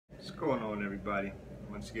Going on, everybody?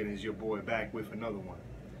 Once again, is your boy back with another one.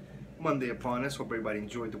 Monday upon us. Hope everybody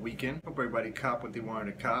enjoyed the weekend. Hope everybody copped what they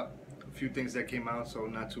wanted to cop. A few things that came out, so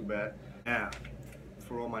not too bad. Now,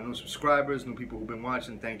 for all my new subscribers, new people who've been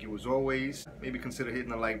watching, thank you as always. Maybe consider hitting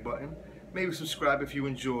the like button. Maybe subscribe if you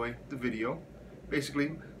enjoy the video.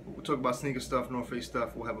 Basically, we'll talk about sneaker stuff, North Face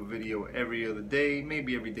stuff. We'll have a video every other day,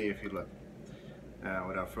 maybe every day if you're lucky. Now,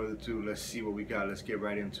 without further ado, let's see what we got. Let's get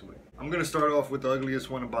right into it. I'm going to start off with the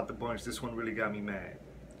ugliest one about the bunch. This one really got me mad.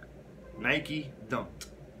 Nike Dunk.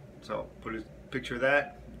 So, put a picture of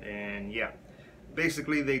that, and yeah.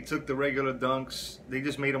 Basically, they took the regular Dunks, they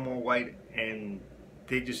just made them all white, and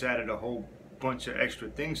they just added a whole bunch of extra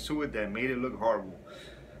things to it that made it look horrible.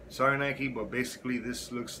 Sorry, Nike, but basically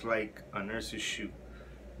this looks like a nurse's shoe.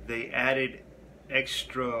 They added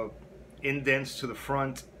extra indents to the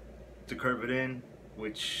front to curve it in,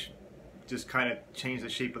 which just kind of changed the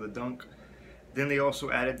shape of the Dunk. Then they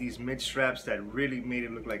also added these mid straps that really made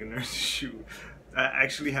it look like a nurse's shoe. I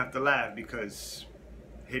actually have to laugh because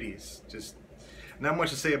hideous. Just not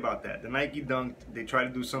much to say about that. The Nike Dunk, they try to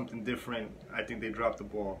do something different. I think they dropped the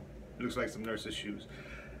ball. It looks like some nurse's shoes.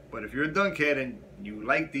 But if you're a dunk head and you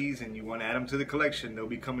like these and you want to add them to the collection, they'll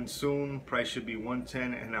be coming soon. Price should be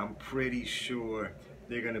 $110, and I'm pretty sure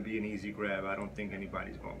they're going to be an easy grab. I don't think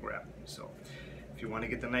anybody's going to grab them. So if you want to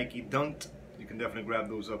get the Nike Dunk, you can definitely grab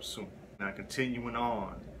those up soon. Now continuing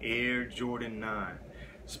on, Air Jordan 9.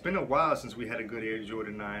 It's been a while since we had a good Air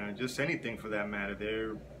Jordan 9, or just anything for that matter.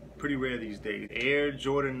 They're pretty rare these days. Air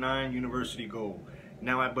Jordan 9 University Gold.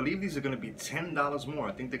 Now I believe these are going to be $10 more.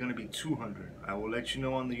 I think they're going to be $200. I will let you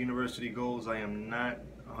know on the University Golds. I am not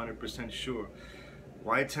 100% sure.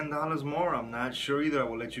 Why $10 more? I'm not sure either. I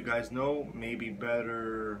will let you guys know. Maybe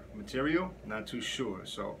better material. Not too sure.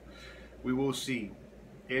 So we will see.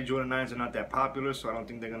 Air Jordan 9s are not that popular, so I don't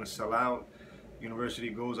think they're going to sell out. University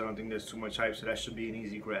Golds, I don't think there's too much hype, so that should be an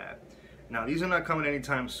easy grab. Now these are not coming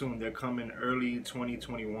anytime soon. They're coming early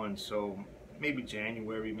 2021, so maybe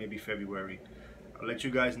January, maybe February. I'll let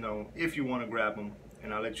you guys know if you want to grab them,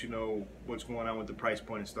 and I'll let you know what's going on with the price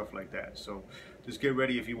point and stuff like that. So just get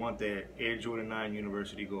ready if you want the Air Jordan 9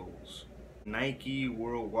 University Golds. Nike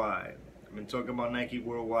Worldwide. I've been talking about Nike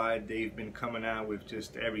Worldwide. They've been coming out with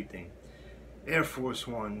just everything. Air Force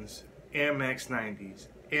Ones, Air Max 90s,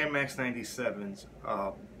 Air Max 97s,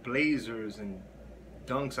 Blazers and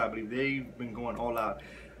Dunks. I believe they've been going all out.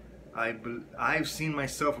 I've seen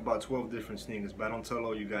myself about 12 different sneakers, but I don't tell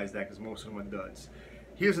all you guys that because most of them are duds.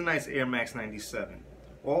 Here's a nice Air Max 97.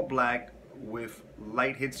 All black with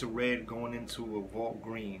light hits of red going into a vault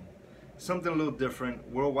green. Something a little different.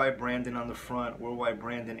 Worldwide branding on the front, worldwide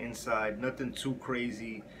branding inside. Nothing too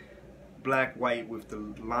crazy. Black, white with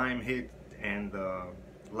the lime hit and the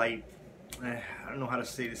light, I don't know how to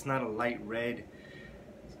say it. It's not a light red.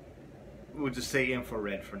 We'll just say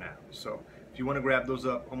infrared for now. So if you want to grab those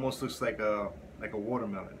up, almost looks like a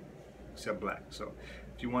watermelon, except black. So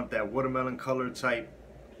if you want that watermelon color type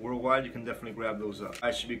worldwide, you can definitely grab those up. I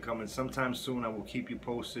should be coming sometime soon. I will keep you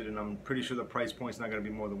posted, and I'm pretty sure the price point's not going to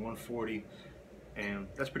be more than $140, and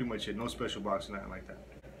that's pretty much it. No special box or nothing like that.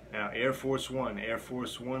 Now Air Force One. Air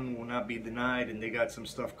Force One will not be denied, and they got some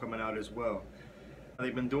stuff coming out as well.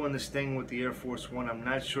 They've been doing this thing with the Air Force One. I'm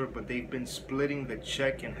not sure, but they've been splitting the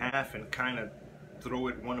check in half and kind of throw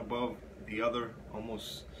it one above the other,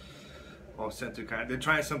 almost off center kind. They're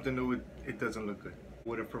trying something new. It doesn't look good.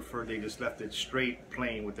 Would have preferred they just left it straight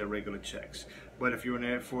plain with their regular checks. But if you're an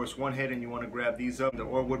Air Force One head and you want to grab these up, the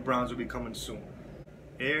Orwood Browns will be coming soon.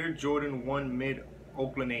 Air Jordan 1 Mid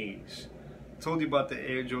Oakland A's. Told you about the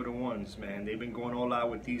Air Jordan 1s, man. They've been going all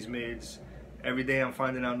out with these mids. Every day I'm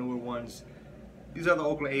finding out newer ones. These are the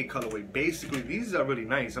Oakland A colorway. Basically, these are really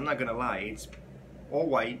nice. I'm not gonna lie. It's all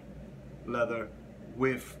white leather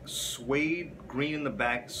with suede green in the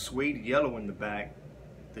back, suede yellow in the back.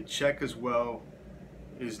 The check as well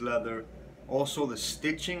is leather. Also, the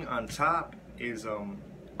stitching on top is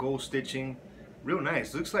gold stitching. Real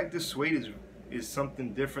nice. Looks like this suede is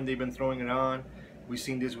something different. They've been throwing it on. We've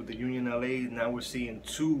seen this with the Union LA. Now we're seeing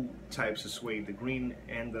two types of suede, the green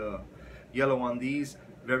and the yellow on these.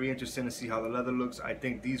 Very interesting to see how the leather looks. I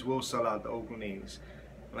think these will sell out, the Oakland A's.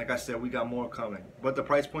 Like I said, we got more coming. But the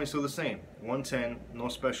price point is still the same. $110, no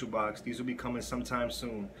special box. These will be coming sometime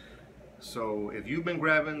soon. So if you've been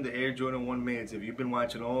grabbing the Air Jordan 1 mids, if you've been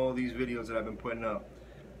watching all these videos that I've been putting up,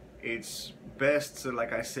 it's best to,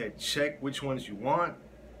 like I said, check which ones you want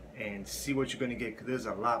and see what you're going to get, because there's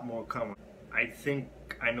a lot more coming. I think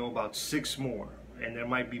I know about 6 more, and there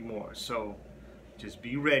might be more. So just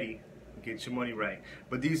be ready. Get your money right.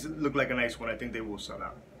 But these look like a nice one. I think they will sell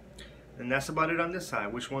out. And that's about it on this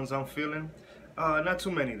side. Which ones I'm feeling? Not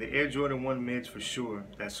too many. The Air Jordan 1 mids for sure.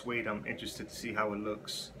 That suede, I'm interested to see how it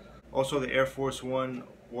looks. Also the Air Force 1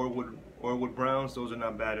 Orwood Browns, those are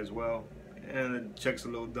not bad as well. And the check's a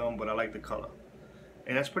little dumb, but I like the color.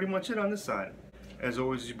 And that's pretty much it on this side. As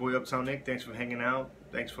always, it's your boy Uptownnick. Thanks for hanging out.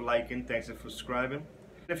 Thanks for liking. Thanks for subscribing.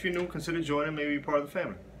 And if you're new, consider joining. Maybe be part of the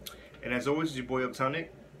family. And as always, it's your boy Uptownnick.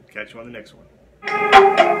 Catch you on the next one.